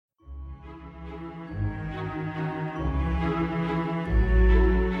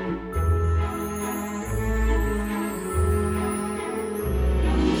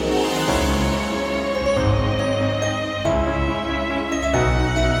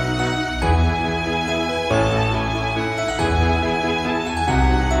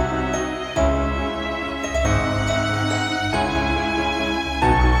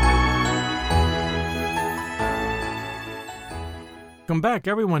Welcome back,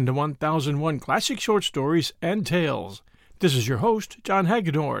 everyone, to 1001 Classic Short Stories and Tales. This is your host, John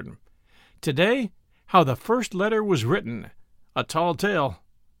Hagedorn. Today, How the First Letter Was Written, a Tall Tale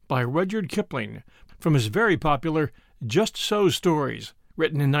by Rudyard Kipling, from his very popular Just So stories,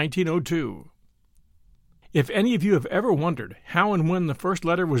 written in 1902. If any of you have ever wondered how and when the first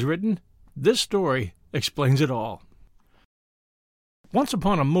letter was written, this story explains it all. Once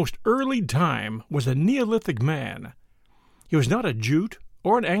upon a most early time was a Neolithic man. He was not a Jute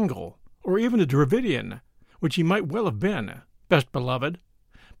or an Angle or even a Dravidian, which he might well have been, best beloved,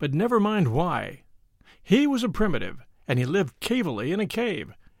 but never mind why. He was a primitive, and he lived cavily in a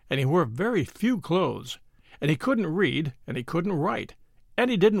cave, and he wore very few clothes, and he couldn't read, and he couldn't write, and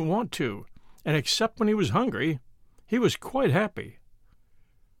he didn't want to, and except when he was hungry, he was quite happy.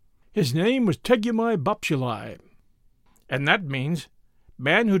 His name was Tegumai, and that means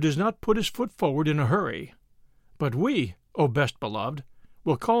man who does not put his foot forward in a hurry. But we, O best beloved,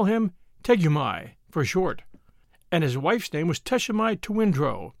 will call him Tegumai for short. And his wife's name was Teshumai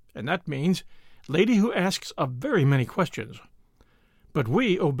Tewindro, and that means lady who asks a very many questions. But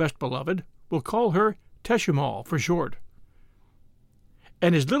we, O best beloved, will call her Teshumal for short.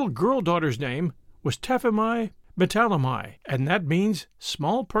 And his little girl-daughter's name was Tefimai Metalamai, and that means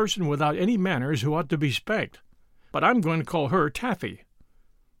small person without any manners who ought to be spanked. But I'm going to call her Taffy.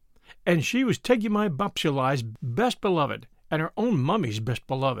 And she was Tegumai Bapsulai's best beloved, and her own mummy's best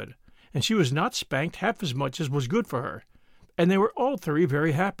beloved, and she was not spanked half as much as was good for her, and they were all three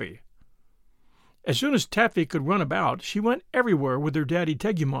very happy. As soon as Taffy could run about, she went everywhere with her daddy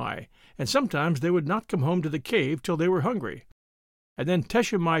Tegumai, and sometimes they would not come home to the cave till they were hungry. And then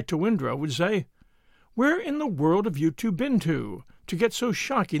Teshumai Tewindro would say, "Where in the world have you two been to get so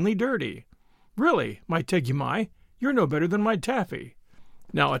shockingly dirty? Really, my Tegumai, you're no better than my Taffy.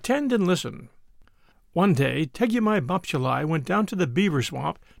 Now attend and listen." One day, Tegumai Bapsulai went down to the beaver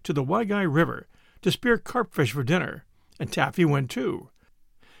swamp to the Waigai River to spear carpfish for dinner, and Taffy went too.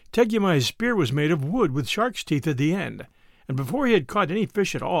 Tegumai's spear was made of wood with shark's teeth at the end, and before he had caught any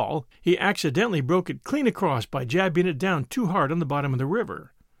fish at all, he accidentally broke it clean across by jabbing it down too hard on the bottom of the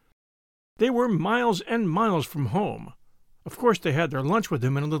river. They were miles and miles from home. Of course they had their lunch with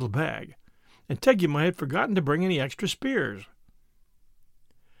them in a little bag, and Tegumai had forgotten to bring any extra spears.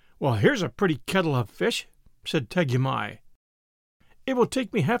 "Well, here's a pretty kettle of fish," said Tegumai. "It will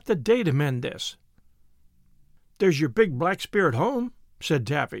take me half the day to mend this." "There's your big black spear at home," said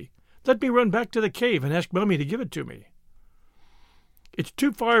Taffy. "Let me run back to the cave and ask Mummy to give it to me." "It's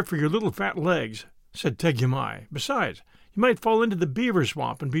too far for your little fat legs," said Tegumai. "Besides, you might fall into the beaver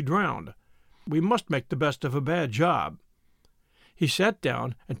swamp and be drowned. We must make the best of a bad job." He sat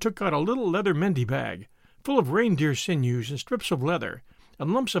down and took out a little leather mendie bag, full of reindeer sinews and strips of leather,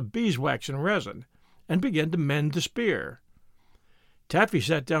 and lumps of beeswax and resin, and began to mend the spear. Taffy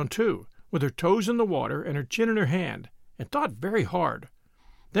sat down too, with her toes in the water and her chin in her hand, and thought very hard.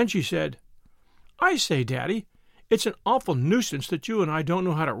 Then she said, "I say, Daddy, it's an awful nuisance that you and I don't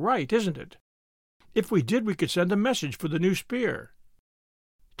know how to write, isn't it? If we did, we could send a message for the new spear."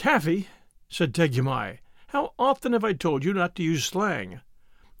 "Taffy," said Tegumai, "how often have I told you not to use slang?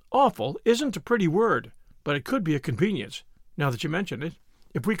 Awful isn't a pretty word, but it could be a convenience, now that you mention it,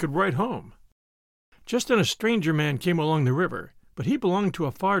 if we could write home." Just then a stranger man came along the river, but he belonged to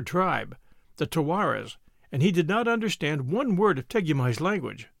a far tribe, the Tawaras, and he did not understand one word of Tegumai's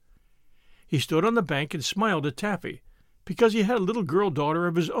language. He stood on the bank and smiled at Taffy, because he had a little girl-daughter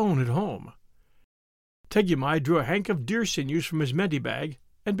of his own at home. Tegumai drew a hank of deer sinews from his mendie bag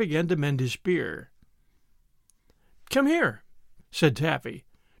and began to mend his spear. "Come here," said Taffy.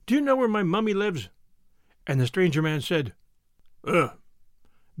 "Do you know where my mummy lives?" And the stranger man said,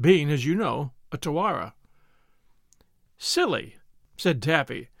 being, as you know, a Tawara." "Silly," said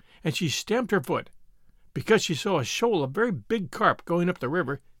Taffy, and she stamped her foot, because she saw a shoal of very big carp going up the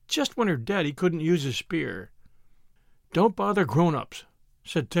river just when her daddy couldn't use his spear. "Don't bother grown-ups,"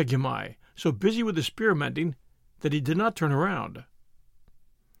 said Tegumai, so busy with the spear mending that he did not turn around.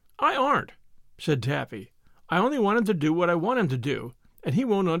 "I aren't," said Taffy. "I only want him to do what I want him to do, and he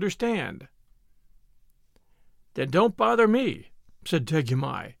won't understand." "Then don't bother me," said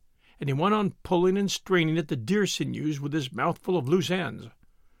Tegumai, and he went on pulling and straining at the deer sinews with his mouth full of loose ends.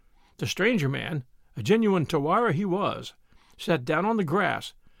 The stranger man, a genuine Tawara he was, sat down on the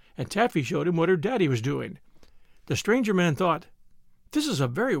grass, and Taffy showed him what her daddy was doing. The stranger man thought, "This is a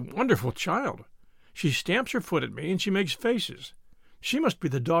very wonderful child. She stamps her foot at me, and she makes faces. She must be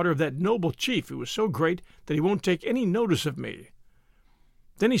the daughter of that noble chief who is so great that he won't take any notice of me."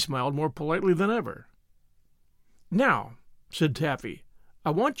 Then he smiled more politely than ever. "Now," said Taffy, "I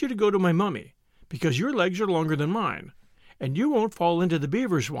want you to go to my mummy, because your legs are longer than mine, and you won't fall into the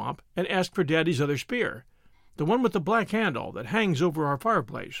beaver swamp and ask for Daddy's other spear, the one with the black handle that hangs over our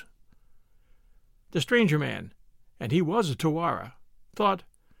fireplace." The stranger man, and he was a Tawara, thought,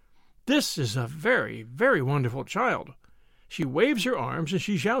 "This is a very, very wonderful child. She waves her arms and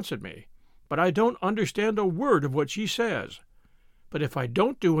she shouts at me, but I don't understand a word of what she says. But if I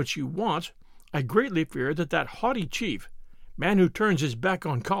don't do what she wants, I greatly fear that that haughty chief, man who turns his back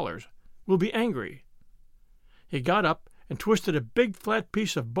on callers, will be angry." He got up and twisted a big flat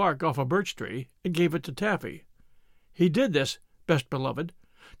piece of bark off a birch tree and gave it to Taffy. He did this, best beloved,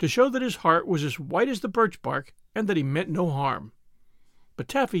 to show that his heart was as white as the birch bark and that he meant no harm. But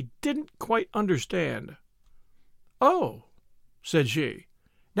Taffy didn't quite understand. "Oh," said she,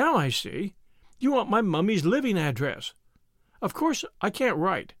 "now I see. You want my mummy's living address. Of course I can't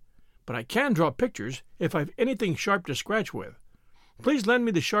write, but I can draw pictures if I've anything sharp to scratch with. Please lend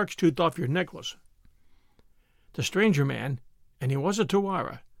me the shark's tooth off your necklace." The stranger man, and he was a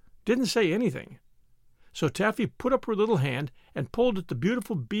Tawara, didn't say anything. So Taffy put up her little hand and pulled at the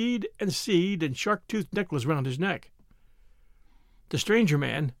beautiful bead and seed and shark-tooth necklace round his neck. The stranger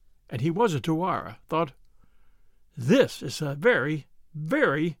man, and he was a Tawara, thought, "This is a very,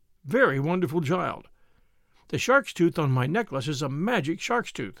 very, very wonderful child. The shark's tooth on my necklace is a magic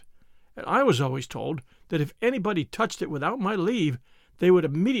shark's tooth, and I was always told that if anybody touched it without my leave, they would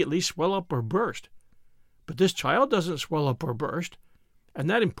immediately swell up or burst. But this child doesn't swell up or burst, and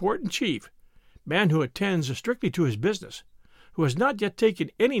that important chief, man who attends strictly to his business, who has not yet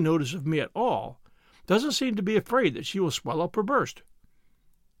taken any notice of me at all, doesn't seem to be afraid that she will swell up or burst.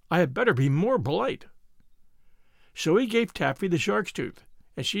 I had better be more polite." So he gave Taffy the shark's tooth,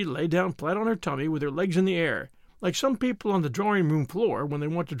 and she lay down flat on her tummy with her legs in the air, like some people on the drawing-room floor when they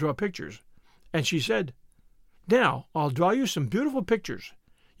want to draw pictures, and she said, "Now I'll draw you some beautiful pictures.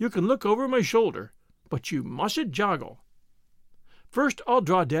 You can look over my shoulder, but you mustn't joggle. First I'll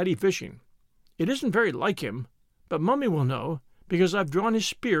draw Daddy fishing. It isn't very like him, but Mummy will know, because I've drawn his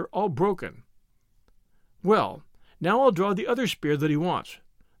spear all broken. Well, now I'll draw the other spear that he wants,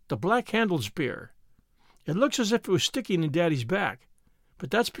 the black-handled spear. It looks as if it was sticking in Daddy's back,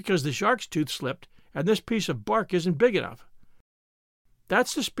 but that's because the shark's tooth slipped and this piece of bark isn't big enough.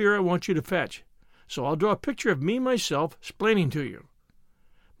 That's the spear I want you to fetch, so I'll draw a picture of me myself splaining to you.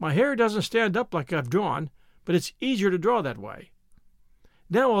 My hair doesn't stand up like I've drawn, but it's easier to draw that way.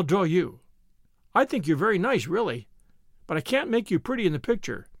 Now I'll draw you. I think you're very nice, really, but I can't make you pretty in the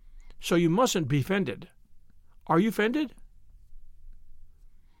picture, so you mustn't be fended. Are you fended?"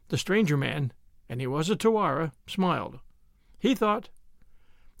 The stranger man, and he was a Tawara, smiled. He thought,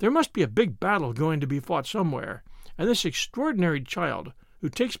 "There must be a big battle going to be fought somewhere, and this extraordinary child, who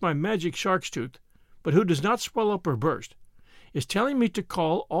takes my magic shark's tooth, but who does not swell up or burst, is telling me to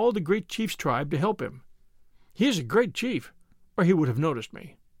call all the great chief's tribe to help him. He is a great chief, or he would have noticed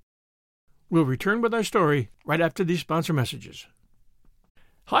me." We'll return with our story right after these sponsor messages.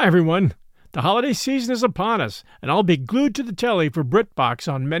 Hi, everyone. The holiday season is upon us, and I'll be glued to the telly for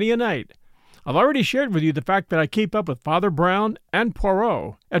BritBox on many a night. I've already shared with you the fact that I keep up with Father Brown and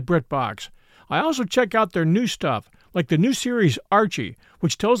Poirot at BritBox. I also check out their new stuff, like the new series Archie,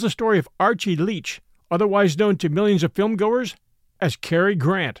 which tells the story of Archie Leach, otherwise known to millions of filmgoers as Cary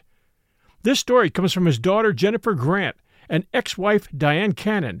Grant. This story comes from his daughter Jennifer Grant and ex-wife Diane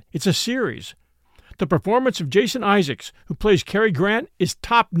Cannon. It's a series. The performance of Jason Isaacs, who plays Cary Grant, is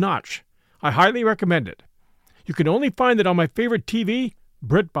top-notch. I highly recommend it. You can only find it on my favorite TV,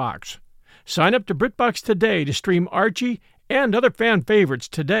 BritBox. Sign up to BritBox today to stream Archie and other fan favorites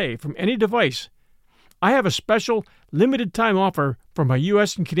today from any device. I have a special limited-time offer for my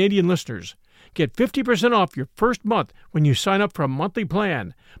U.S. and Canadian listeners. Get 50% off your first month when you sign up for a monthly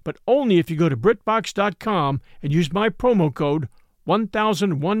plan, but only if you go to BritBox.com and use my promo code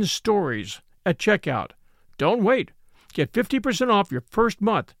 1001stories at checkout. Don't wait. Get 50% off your first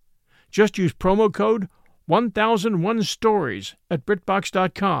month. Just use promo code 1001stories at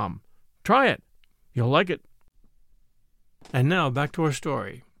BritBox.com. Try it. You'll like it. And now back to our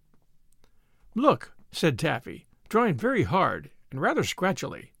story. "Look," said Taffy, drawing very hard and rather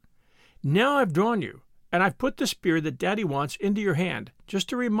scratchily. "Now I've drawn you, and I've put the spear that Daddy wants into your hand, just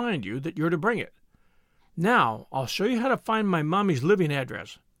to remind you that you're to bring it. Now I'll show you how to find my mommy's living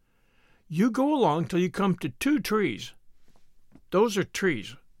address. You go along till you come to 2 trees. Those are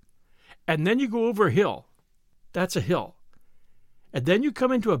trees. And then you go over a hill. That's a hill. And then you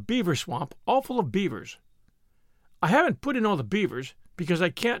come into a beaver swamp all full of beavers. I haven't put in all the beavers because I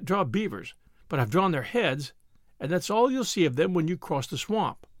can't draw beavers, but I've drawn their heads, and that's all you'll see of them when you cross the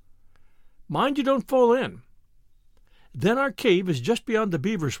swamp. Mind you don't fall in. Then our cave is just beyond the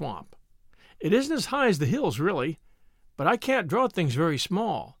beaver swamp. It isn't as high as the hills, really, but I can't draw things very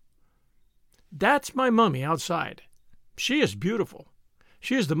small. That's my mummy outside. She is beautiful.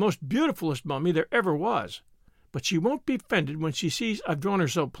 She is the most beautifulest mummy there ever was, but she won't be offended when she sees I've drawn her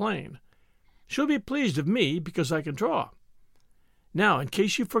so plain. She'll be pleased of me because I can draw. Now, in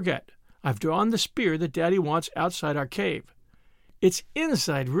case you forget, I've drawn the spear that Daddy wants outside our cave. It's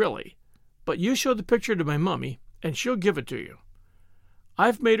inside, really, but you show the picture to my mummy, and she'll give it to you.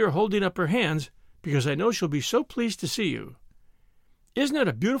 I've made her holding up her hands because I know she'll be so pleased to see you. Isn't it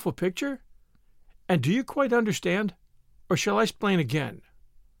a beautiful picture? And do you quite understand, or shall I explain again?"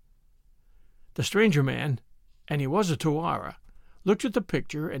 The stranger man, and he was a Tawara, looked at the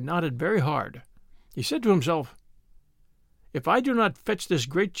picture and nodded very hard. He said to himself, "If I do not fetch this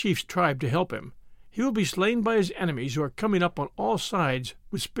great chief's tribe to help him, he will be slain by his enemies who are coming up on all sides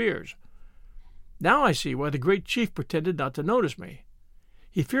with spears. Now I see why the great chief pretended not to notice me.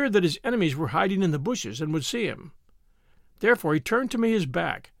 He feared that his enemies were hiding in the bushes and would see him. Therefore he turned to me his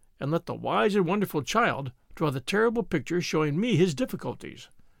back and let the wise and wonderful child draw the terrible picture showing me his difficulties.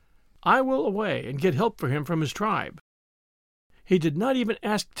 I will away and get help for him from his tribe." He did not even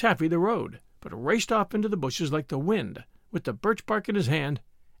ask Taffy the road, but raced off into the bushes like the wind, with the birch bark in his hand,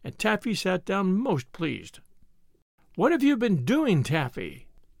 and Taffy sat down most pleased. "What have you been doing, Taffy?"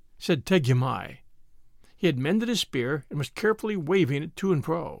 said Tegumai. He had mended his spear and was carefully waving it to and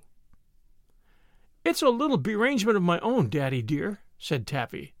fro. "It's a little derangement of my own, Daddy dear," said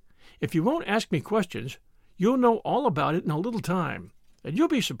Taffy. "If you won't ask me questions, you'll know all about it in a little time, and you'll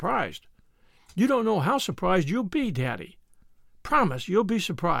be surprised. You don't know how surprised you'll be, Daddy. Promise you'll be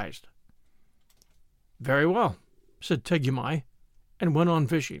surprised." "Very well," said Tegumai, and went on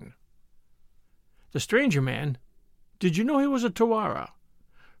fishing. The stranger man, did you know he was a Tawara,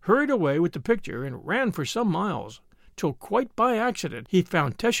 hurried away with the picture and ran for some miles, till quite by accident he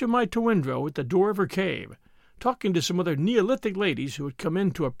found Teshumai Tawindro at the door of her cave, talking to some other Neolithic ladies who had come in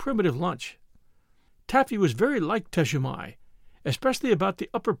to a primitive lunch. Taffy was very like Teshumai, especially about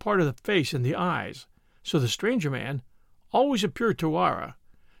the upper part of the face and the eyes, so the stranger man, always a pure Tawara,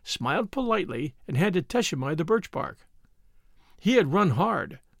 smiled politely and handed Teshumai the birch bark. He had run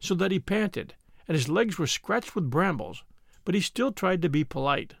hard, so that he panted, and his legs were scratched with brambles, but he still tried to be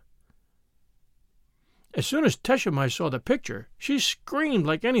polite. As soon as Teshumai saw the picture, she screamed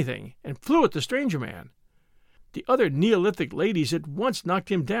like anything and flew at the stranger man. The other Neolithic ladies at once knocked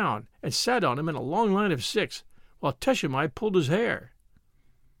him down and sat on him in a long line of 6, while Teshumai pulled his hair.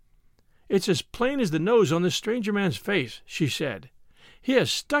 "It's as plain as the nose on this stranger man's face," she said. "He has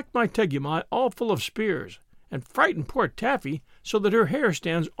stuck my Tegumai all full of spears, and frightened poor Taffy so that her hair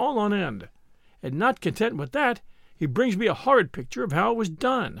stands all on end. And not content with that, he brings me a horrid picture of how it was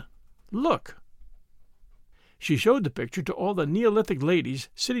done. Look." She showed the picture to all the Neolithic ladies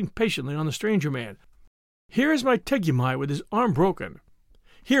sitting patiently on the stranger man. "Here is my Tegumai with his arm broken.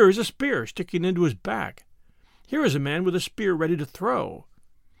 Here is a spear sticking into his back. Here is a man with a spear ready to throw.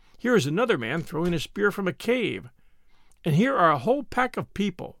 Here is another man throwing a spear from a cave. And here are a whole pack of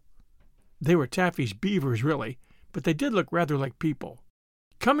people." They were Taffy's beavers, really, but they did look rather like people,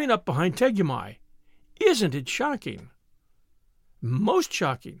 coming up behind Tegumai. Isn't it shocking?" "Most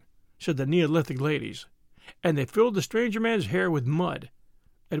shocking," said the Neolithic ladies, and they filled the stranger man's hair with mud,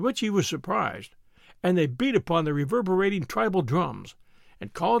 at which he was surprised, and they beat upon the reverberating tribal drums,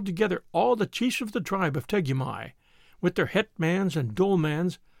 and called together all the chiefs of the tribe of Tegumai, with their hetmans and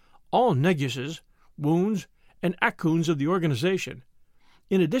dolmans, all neguses, woons, and akuns of the organization,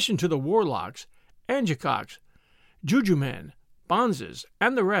 in addition to the warlocks, anjikoks, jujumen, bonzes,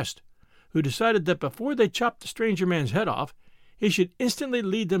 and the rest, who decided that before they chopped the stranger man's head off, he should instantly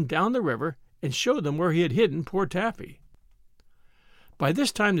lead them down the river and show them where he had hidden poor Taffy. By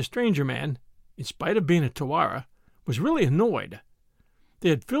this time the stranger man, in spite of being a Tawara, was really annoyed. They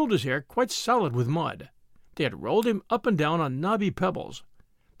had filled his hair quite solid with mud. They had rolled him up and down on knobby pebbles.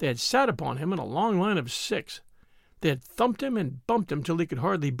 They had sat upon him in a long line of 6. They had thumped him and bumped him till he could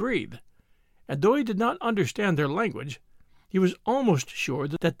hardly breathe. And though he did not understand their language, he was almost sure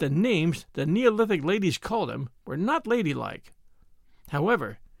that the names the Neolithic ladies called him were not ladylike.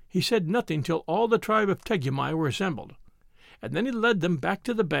 However, he said nothing till all the tribe of Tegumai were assembled, and then he led them back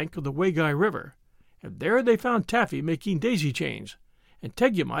to the bank of the Waigai River, and there they found Taffy making daisy chains, and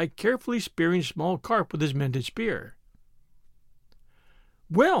Tegumai carefully spearing small carp with his mended spear.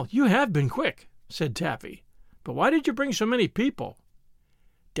 "Well, you have been quick," said Taffy, "but why did you bring so many people?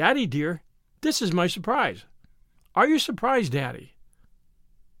 Daddy, dear, this is my surprise. Are you surprised, Daddy?"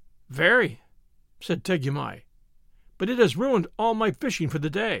 "Very," said Tegumai, "but it has ruined all my fishing for the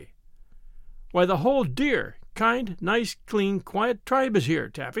day. Why, the whole dear, kind, nice, clean, quiet tribe is here,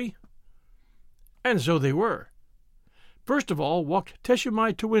 Taffy." And so they were. First of all walked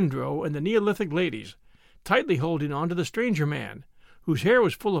Teshumai Tewindro and the Neolithic ladies, tightly holding on to the stranger man, whose hair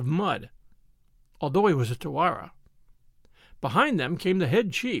was full of mud, although he was a Tawara. Behind them came the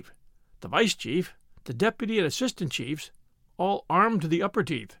head chief, the vice chief, the deputy and assistant chiefs, all armed to the upper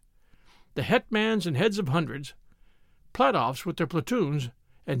teeth, the hetmans and heads of hundreds, platovs with their platoons,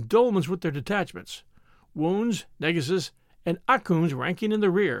 and dolmens with their detachments, woons, neguses, and akuns ranking in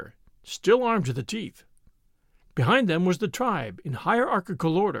the rear, still armed to the teeth. Behind them was the tribe in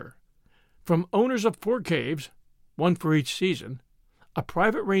hierarchical order, from owners of 4 caves, 1 for each season, a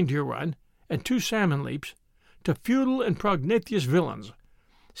private reindeer run, and 2 salmon leaps, to feudal and prognathous villains,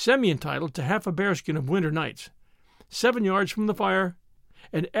 semi-entitled to half a bearskin of winter nights, 7 yards from the fire,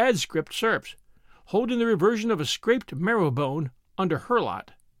 and adscript serfs, holding the reversion of a scraped marrow bone under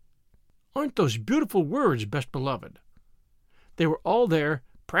herlot. Aren't those beautiful words, best beloved? They were all there,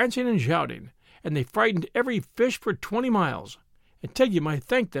 prancing and shouting, and they frightened every fish for 20 miles, and Tegyamai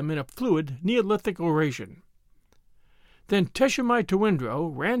thanked them in a fluid Neolithic oration. Then Teshumai Tewindro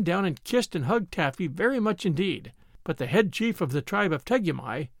ran down and kissed and hugged Taffy very much indeed, but the head chief of the tribe of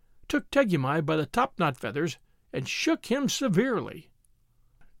Tegyamai took Tegyamai by the topknot feathers and shook him severely.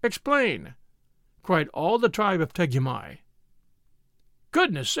 "Explain!" cried all the tribe of Tegyamai.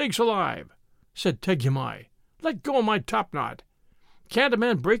 "Goodness sakes alive!" said Tegyamai. "Let go of my topknot. Can't a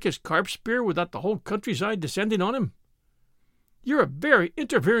man break his carp spear without the whole countryside descending on him? You're a very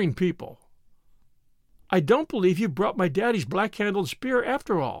interfering people." "I don't believe you brought my daddy's black-handled spear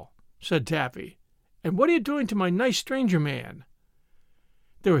after all," said Taffy. "And what are you doing to my nice stranger man?"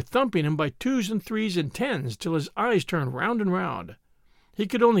 They were thumping him by 2s and 3s and 10s till his eyes turned round and round. He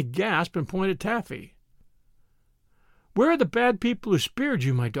could only gasp and point at Taffy. "Where are the bad people who speared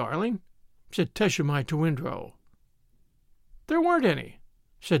you, my darling?" said Teshumai Tewindro. "There weren't any,"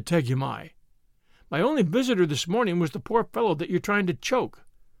 said Tegyamai. "My only visitor this morning was the poor fellow that you're trying to choke.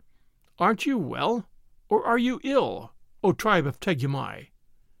 Aren't you well, or are you ill, O tribe of Tegyamai?"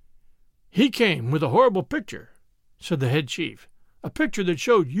 "He came with a horrible picture," said the head chief, "a picture that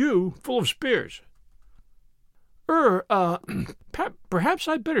showed you full of spears." Perhaps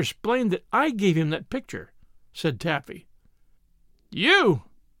I'd better explain that I gave him that picture," said Taffy. "You!"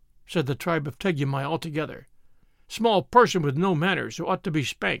 said the tribe of Tegyamai altogether. "Small person with no manners who ought to be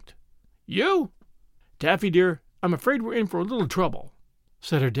spanked. You? Taffy, dear, I'm afraid we're in for a little trouble,"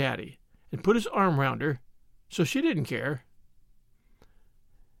 said her daddy, and put his arm round her, so she didn't care.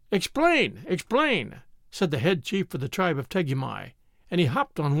 "Explain, explain," said the head chief of the tribe of Tegyamai, and he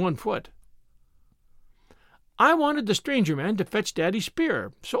hopped on 1 foot. "I wanted the stranger man to fetch Daddy's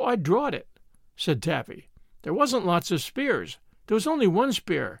spear, so I drawed it," said Taffy. "There wasn't lots of spears. There was only 1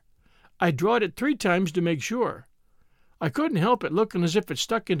 spear. I drawed it 3 times to make sure. I couldn't help it looking as if it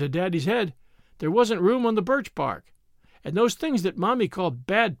stuck into Daddy's head. There wasn't room on the birch bark. And those things that Mommy called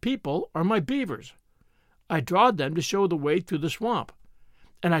bad people are my beavers. I drawed them to show the way through the swamp.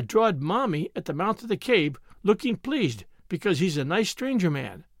 And I drawed Mommy at the mouth of the cave looking pleased because he's a nice stranger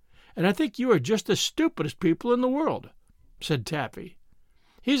man. And I think you are just the stupidest people in the world," said Taffy.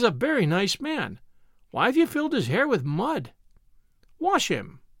 "He's a very nice man. Why have you filled his hair with mud? Wash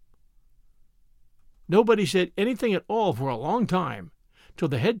him." Nobody said anything at all for a long time, till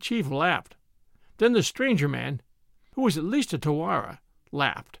the head chief laughed. Then the stranger man, who was at least a Tawara,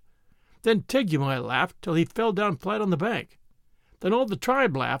 laughed. Then Tegyamai laughed till he fell down flat on the bank. Then all the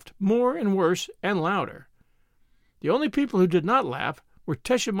tribe laughed, more and worse and louder. The only people who did not laugh were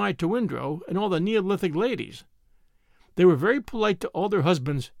Teshumai Tewindro and all the Neolithic ladies. They were very polite to all their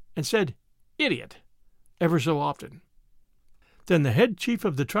husbands and said, "Idiot," ever so often. Then the head chief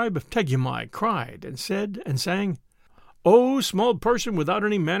of the tribe of Tegyamai cried and said and sang, "Oh, small person without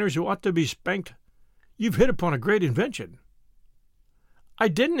any manners who ought to be spanked, you've hit upon a great invention." "I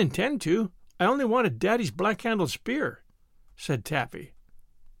didn't intend to. I only wanted Daddy's black-handled spear," said Taffy.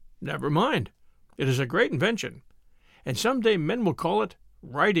 "Never mind. It is a great invention, and some day men will call it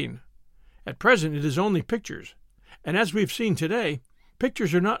writing. At present it is only pictures, and as we've seen today,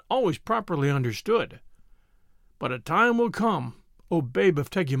 pictures are not always properly understood. But a time will come, O babe of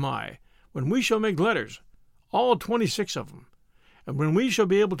Tegyamai, when we shall make letters, all 26 of them, and when we shall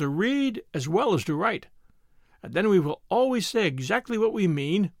be able to read as well as to write, and then we will always say exactly what we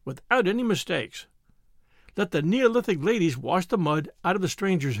mean without any mistakes. Let the Neolithic ladies wash the mud out of the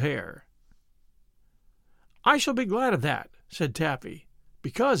stranger's hair." "I shall be glad of that," said Taffy,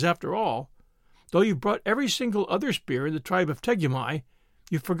 "because, after all, though you've brought every single other spear in the tribe of Tegyamai,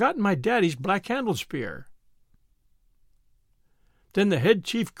 you've forgotten my daddy's black-handled spear." Then the head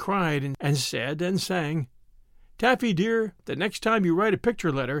chief cried and said and sang, "Taffy, dear, the next time you write a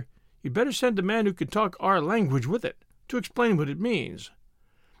picture letter, you'd better send a man who can talk our language with it, to explain what it means.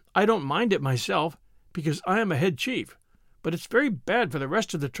 I don't mind it myself, because I am a head chief, but it's very bad for the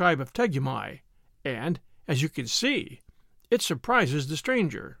rest of the tribe of Tegumai, and, as you can see, it surprises the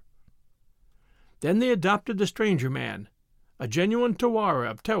stranger. Then they adopted the stranger man, a genuine Tawara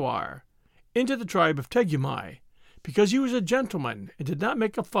of Tewar, into the tribe of Tegumai, because he was a gentleman and did not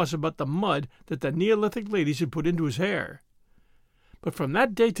make a fuss about the mud that the Neolithic ladies had put into his hair. But from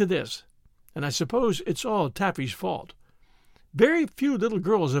that day to this, and I suppose it's all Taffy's fault, very few little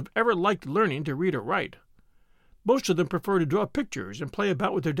girls have ever liked learning to read or write. Most of them prefer to draw pictures and play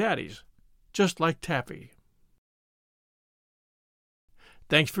about with their daddies, just like Taffy.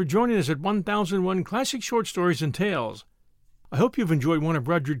 Thanks for joining us at 1001 Classic Short Stories and Tales. I hope you've enjoyed one of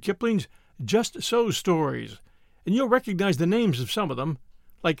Rudyard Kipling's Just So stories, and you'll recognize the names of some of them,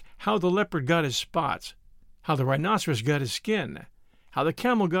 like How the Leopard Got His Spots, How the Rhinoceros Got His Skin, How the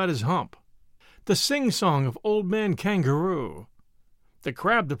Camel Got His Hump, The Sing-Song of Old Man Kangaroo, The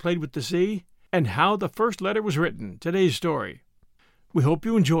Crab That Played with the Sea, and How the First Letter Was Written, today's story. We hope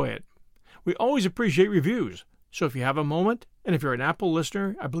you enjoy it. We always appreciate reviews, so if you have a moment, and if you're an Apple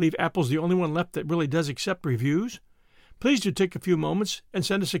listener, I believe Apple's the only one left that really does accept reviews, please do take a few moments and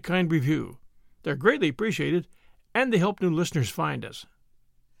send us a kind review. They're greatly appreciated, and they help new listeners find us.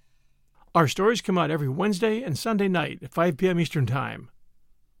 Our stories come out every Wednesday and Sunday night at 5 p.m. Eastern Time.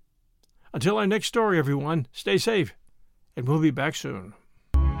 Until our next story, everyone, stay safe, and we'll be back soon.